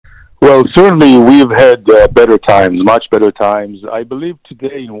Well, certainly we've had better times, much better times. I believe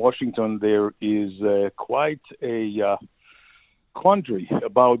today in Washington there is quite a quandary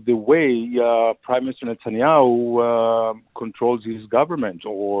about the way Prime Minister Netanyahu controls his government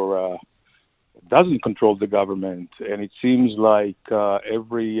or doesn't control the government. And it seems like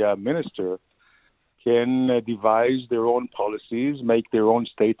every minister can devise their own policies, make their own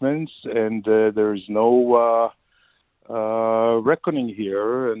statements, and there's no reckoning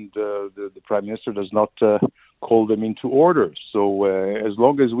here, and the Prime Minister does not call them into order. So as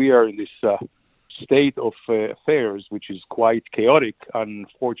long as we are in this state of affairs, which is quite chaotic,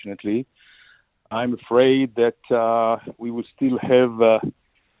 unfortunately, I'm afraid that we will still have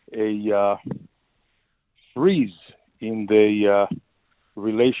a freeze in the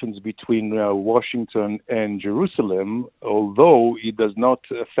relations between Washington and Jerusalem, although it does not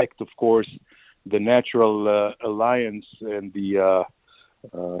affect, of course, the natural alliance and the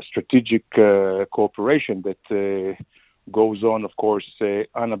strategic cooperation that goes on, of course,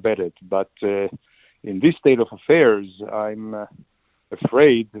 unabated. But in this state of affairs, I'm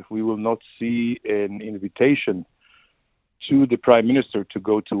afraid we will not see an invitation to the Prime Minister to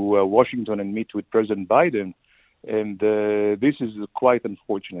go to Washington and meet with President Biden. And this is quite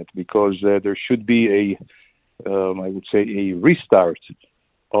unfortunate because there should be I would say, a restart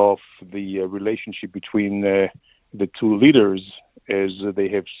of the relationship between the two leaders, as they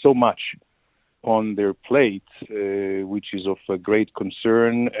have so much on their plate, which is of great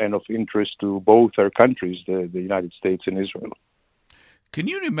concern and of interest to both our countries, the United States and Israel. Can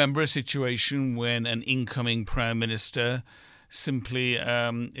you remember a situation when an incoming prime minister simply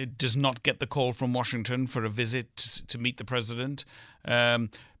does not get the call from Washington for a visit to meet the president,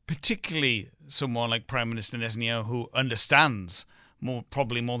 particularly someone like Prime Minister Netanyahu, who understands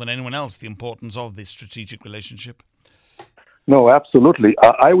probably more than anyone else the importance of this strategic relationship? No, absolutely.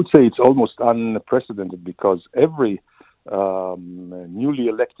 I would say it's almost unprecedented because every newly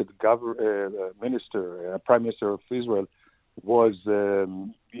elected Prime Minister of Israel was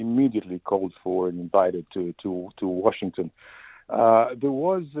immediately called for and invited to Washington. There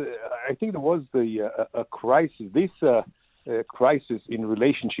was a crisis. This crisis in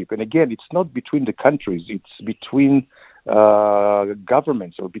relationship, and again, it's not between the countries; it's between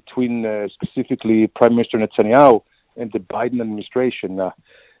governments, or between specifically Prime Minister Netanyahu and the Biden administration.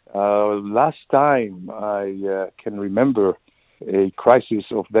 Last time I can remember a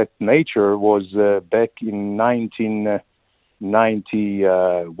crisis of that nature was back in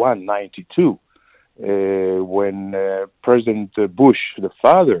 1991, 92, when President Bush, the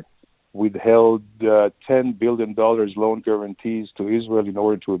father, withheld $10 billion loan guarantees to Israel in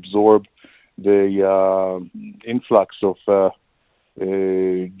order to absorb the influx of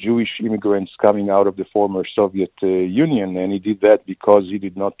Jewish immigrants coming out of the former Soviet Union. And he did that because he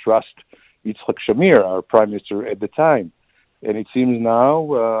did not trust Yitzhak Shamir, our prime minister at the time. And it seems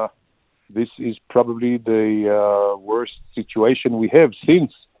now this is probably the worst situation we have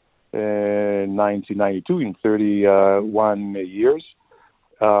since 1992, in 31 years.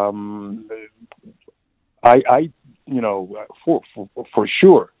 For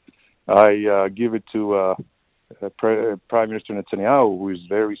sure, I give it to Prime Minister Netanyahu, who is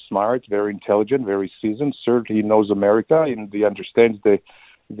very smart, very intelligent, very seasoned. Certainly, he knows America and he understands the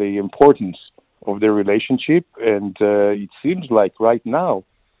importance of their relationship. And it seems like right now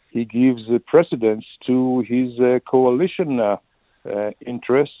he gives precedence to his coalition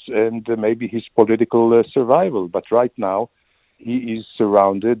interests and maybe his political survival. But right now, he is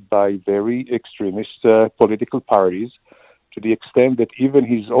surrounded by very extremist political parties, to the extent that even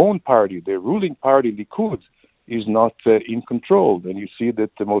his own party, the ruling party, Likud, is not in control. And you see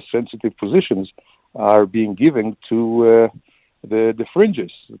that the most sensitive positions are being given to the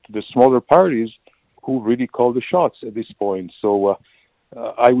fringes, to the smaller parties who really call the shots at this point. So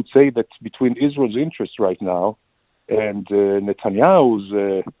I would say that between Israel's interests right now and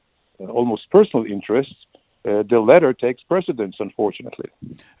Netanyahu's almost personal interests, the latter takes precedence, unfortunately.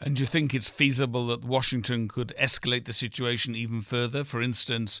 And do you think it's feasible that Washington could escalate the situation even further? For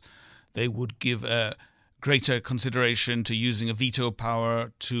instance, they would give greater consideration to using a veto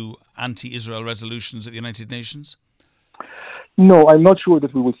power to anti-Israel resolutions at the United Nations? No, I'm not sure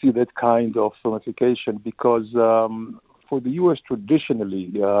that we will see that kind of ramification because for the U.S.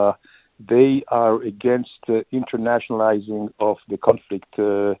 traditionally, they are against internationalizing of the conflict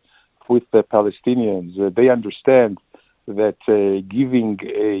with the Palestinians. They understand that giving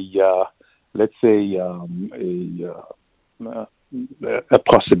a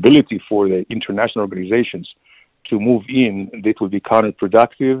possibility for the international organizations to move in, that will be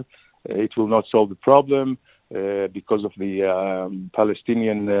counterproductive. It will not solve the problem because of the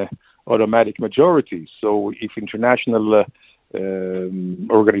Palestinian automatic majority. So if international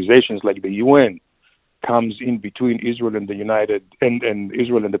organizations like the UN comes in between Israel and and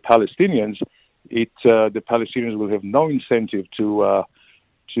Israel and the Palestinians, the Palestinians will have no incentive to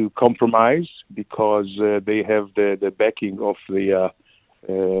compromise, because they have the backing of the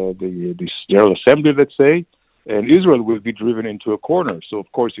General Assembly, let's say, and Israel will be driven into a corner. So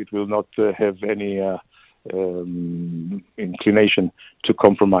of course it will not have any inclination to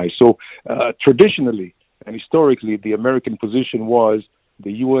compromise. So traditionally and historically, the American position was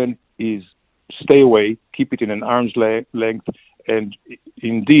the UN is stay away, keep it in an arm's length, and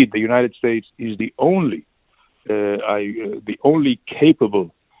indeed the United States is the only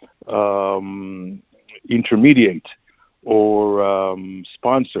capable intermediate or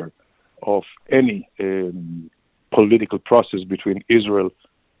sponsor of any political process between Israel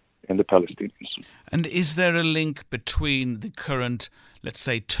and the Palestinians. And is there a link between the current, let's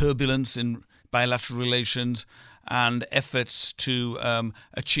say, turbulence in bilateral relations and efforts to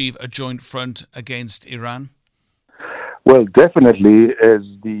achieve a joint front against Iran? Well, definitely, as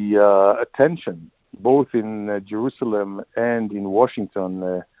the attention both in Jerusalem and in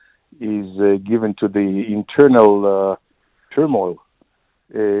Washington is given to the internal turmoil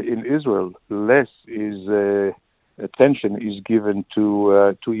in Israel, less attention is given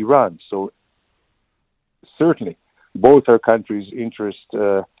to Iran. So certainly, both our countries' interests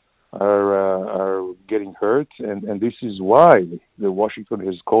are getting hurt, and this is why the Washington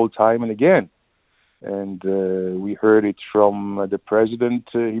has called time and again. And we heard it from the president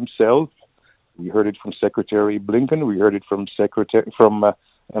himself. We heard it from Secretary Blinken. We heard it from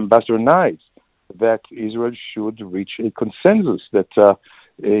Ambassador Knight, that Israel should reach a consensus, that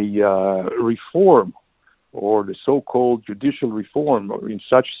a reform, or the so-called judicial reform, or in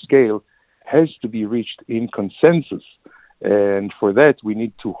such scale, has to be reached in consensus. And for that, we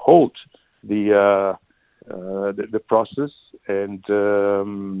need to halt the process, and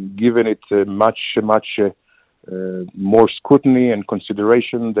given it much more scrutiny and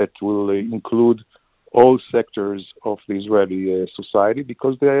consideration that will include all sectors of the Israeli society,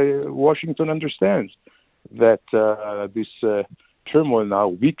 because Washington understands that this turmoil now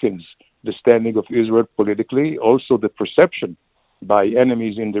weakens the standing of Israel politically. Also, the perception by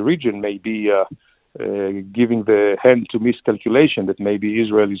enemies in the region may be giving the hand to miscalculation that maybe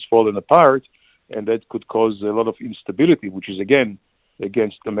Israel is falling apart, and that could cause a lot of instability, which is again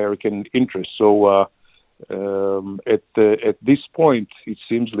against American interests. So at this point, it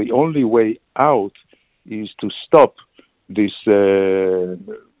seems the only way out is to stop this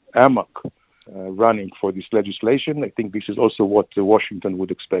amok running for this legislation. I think this is also what Washington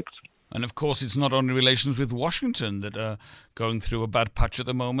would expect. And of course, it's not only relations with Washington that are going through a bad patch at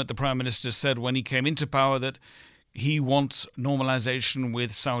the moment. The Prime Minister said when he came into power that he wants normalization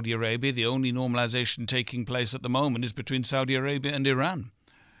with Saudi Arabia. The only normalization taking place at the moment is between Saudi Arabia and Iran.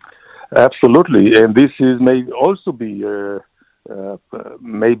 Absolutely, and this may also be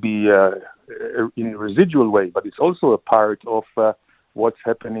maybe in a residual way, but it's also a part of what's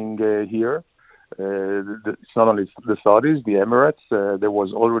happening here. It's not only the Saudis, the Emirates. There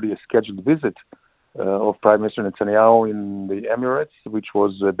was already a scheduled visit of Prime Minister Netanyahu in the Emirates, which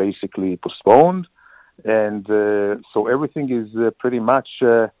was basically postponed. And so everything is pretty much,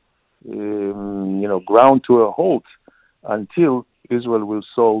 ground to a halt until Israel will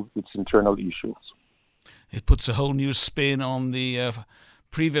solve its internal issues. It puts a whole new spin on the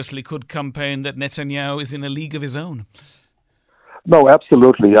previously good campaign that Netanyahu is in a league of his own. No,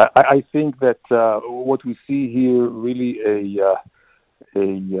 absolutely. I think that what we see here really a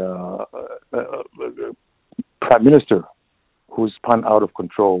prime minister who's spun out of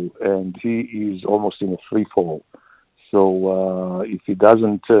control, and he is almost in a free fall. So if he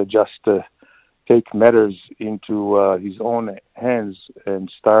doesn't just take matters into his own hands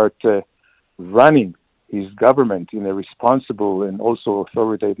and start running his government in a responsible and also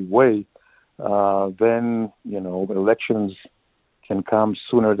authoritative way, then elections can come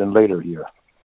sooner than later here.